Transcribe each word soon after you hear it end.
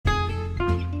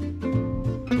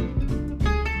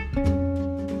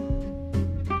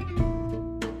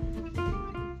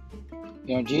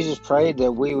Jesus prayed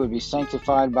that we would be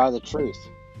sanctified by the truth,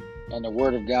 and the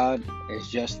Word of God is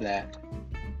just that.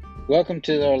 Welcome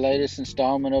to our latest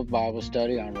installment of Bible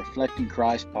study on Reflecting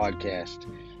Christ podcast,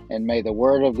 and may the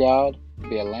Word of God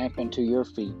be a lamp unto your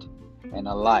feet and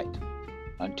a light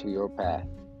unto your path.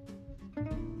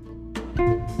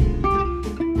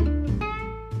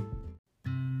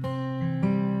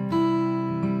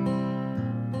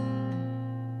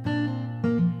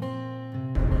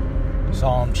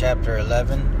 Psalm chapter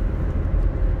 11,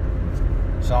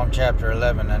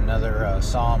 another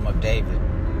Psalm of David,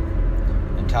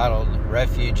 entitled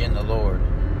Refuge in the Lord,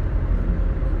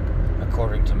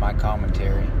 according to my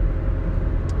commentary.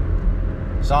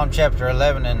 Psalm chapter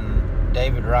 11, and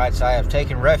David writes, I have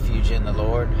taken refuge in the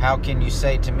Lord. How can you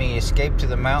say to me, escape to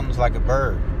the mountains like a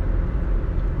bird?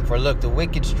 For look, the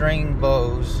wicked string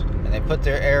bows, and they put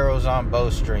their arrows on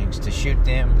bowstrings to shoot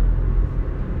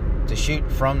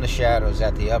from the shadows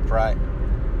at the upright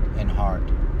in heart.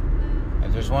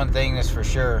 If there's one thing that's for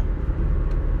sure,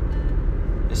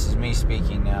 this is me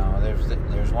speaking now.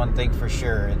 There's one thing for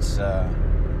sure. It's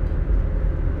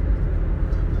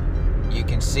you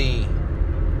can see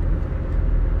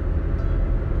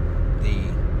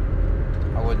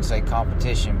I wouldn't say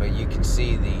competition, but you can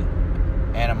see the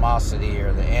animosity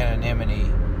or the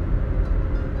anonymity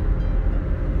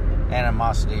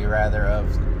rather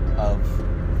of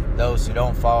those who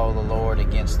don't follow the Lord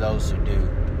against those who do.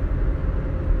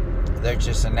 There's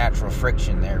just a natural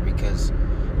friction there because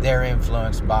they're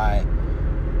influenced by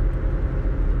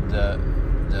the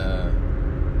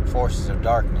forces of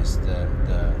darkness,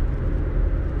 the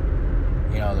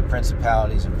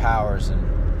principalities and powers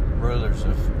and rulers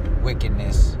of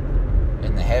wickedness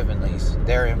in the heavenlies.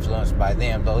 They're influenced by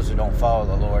them, those who don't follow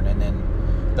the Lord, and then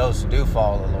those who do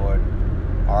follow the Lord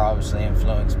are obviously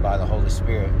influenced by the Holy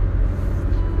Spirit.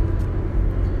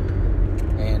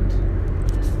 And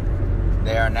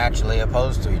they are naturally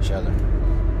opposed to each other.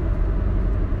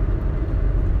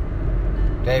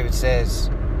 David says,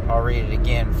 I'll read it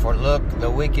again, for look,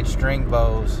 the wicked string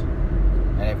bows,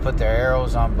 and they put their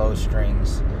arrows on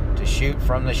bowstrings to shoot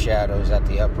from the shadows at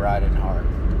the upright in heart.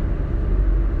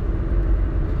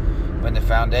 When the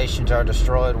foundations are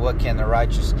destroyed, what can the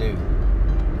righteous do?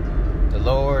 The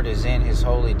Lord is in his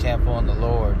holy temple, and the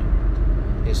Lord,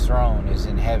 his throne, is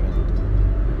in heaven.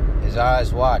 His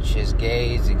eyes watch, his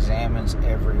gaze examines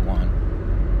everyone.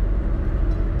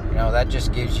 That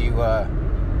just gives you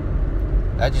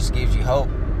hope.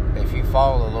 If you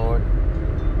follow the Lord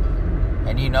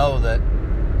and you know that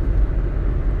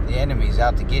the enemy's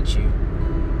out to get you,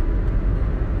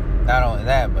 not only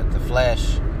that, but the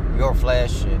flesh, your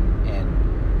flesh, and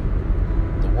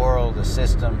the world, the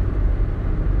system.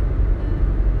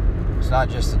 It's not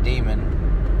just a demon.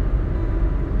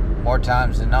 More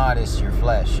times than not, it's your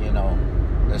flesh,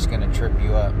 that's going to trip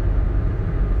you up.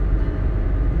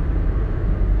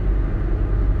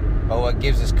 But what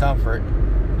gives us comfort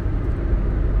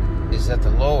is that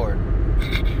the Lord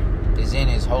is in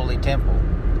his holy temple.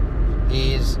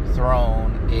 His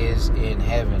throne is in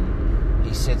heaven.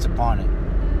 He sits upon it.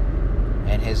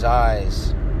 And his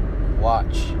eyes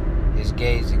watch. His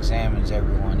gaze examines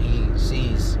everyone. He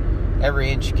sees every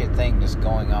intricate thing that's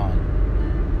going on.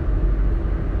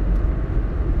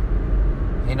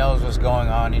 He knows what's going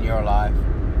on in your life.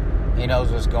 He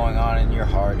knows what's going on in your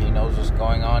heart. He knows what's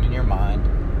going on in your mind.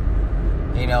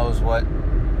 He knows what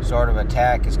sort of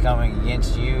attack is coming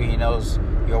against you. He knows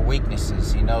your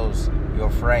weaknesses. He knows your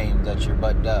frame, that you're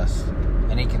but dust.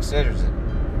 And he considers it.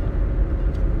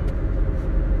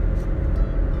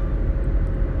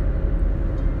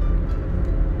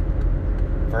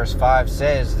 Verse 5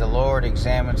 says, the Lord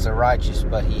examines the righteous,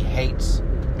 but he hates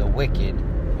the wicked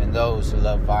and those who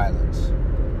love violence.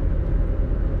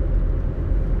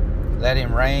 Let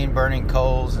him rain burning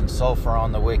coals and sulfur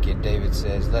on the wicked, David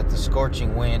says. Let the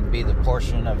scorching wind be the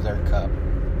portion of their cup.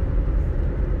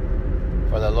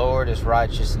 For the Lord is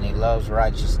righteous, and he loves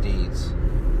righteous deeds.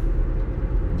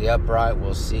 The upright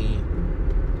will see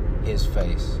his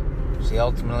face. See,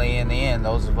 ultimately, in the end,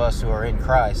 those of us who are in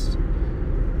Christ,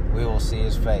 we will see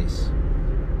his face.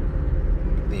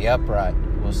 The upright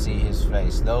will see his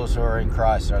face. Those who are in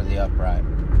Christ are the upright.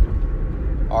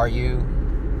 Are you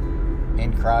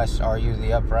in Christ? Are you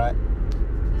the upright?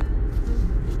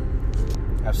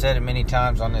 I've said it many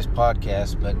times on this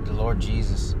podcast, but the Lord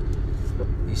Jesus,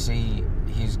 you see,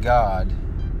 he's God,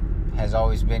 has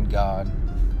always been God,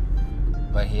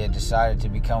 but he had decided to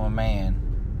become a man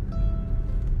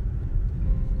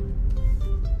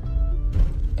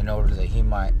in order that he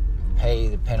might pay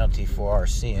the penalty for our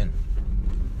sin,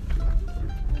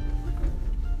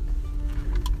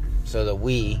 so that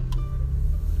we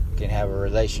can have a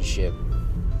relationship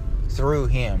through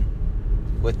Him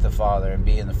with the Father and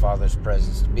be in the Father's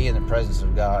presence, to be in the presence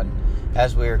of God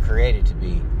as we are created to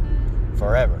be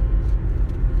forever.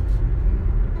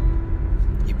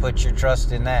 You put your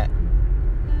trust in that,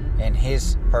 in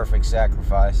His perfect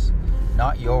sacrifice,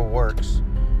 not your works,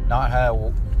 not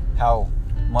how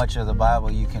much of the Bible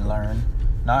you can learn,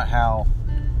 not how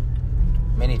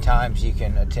many times you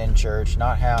can attend church,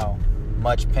 not how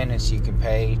much penance you can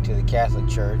pay to the Catholic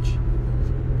Church,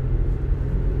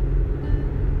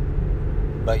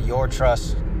 but your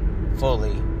trust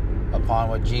fully upon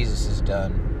what Jesus has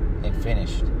done and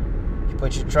finished. You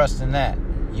put your trust in that,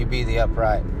 you be the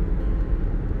upright,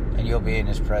 and you'll be in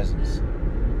His presence.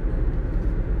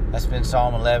 That's been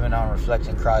Psalm 11 on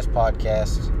Reflecting Christ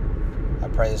podcast. I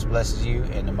pray this blesses you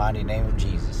in the mighty name of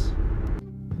Jesus.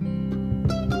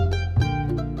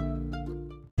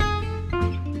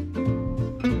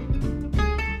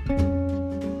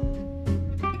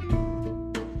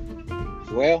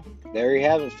 Well, there you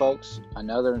have it, folks.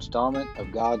 Another installment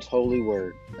of God's Holy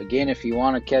Word. Again, if you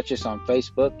want to catch us on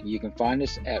Facebook, you can find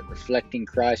us at Reflecting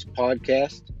Christ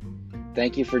Podcast.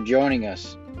 Thank you for joining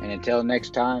us. And until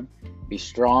next time, be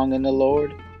strong in the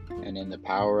Lord and in the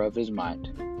power of His might.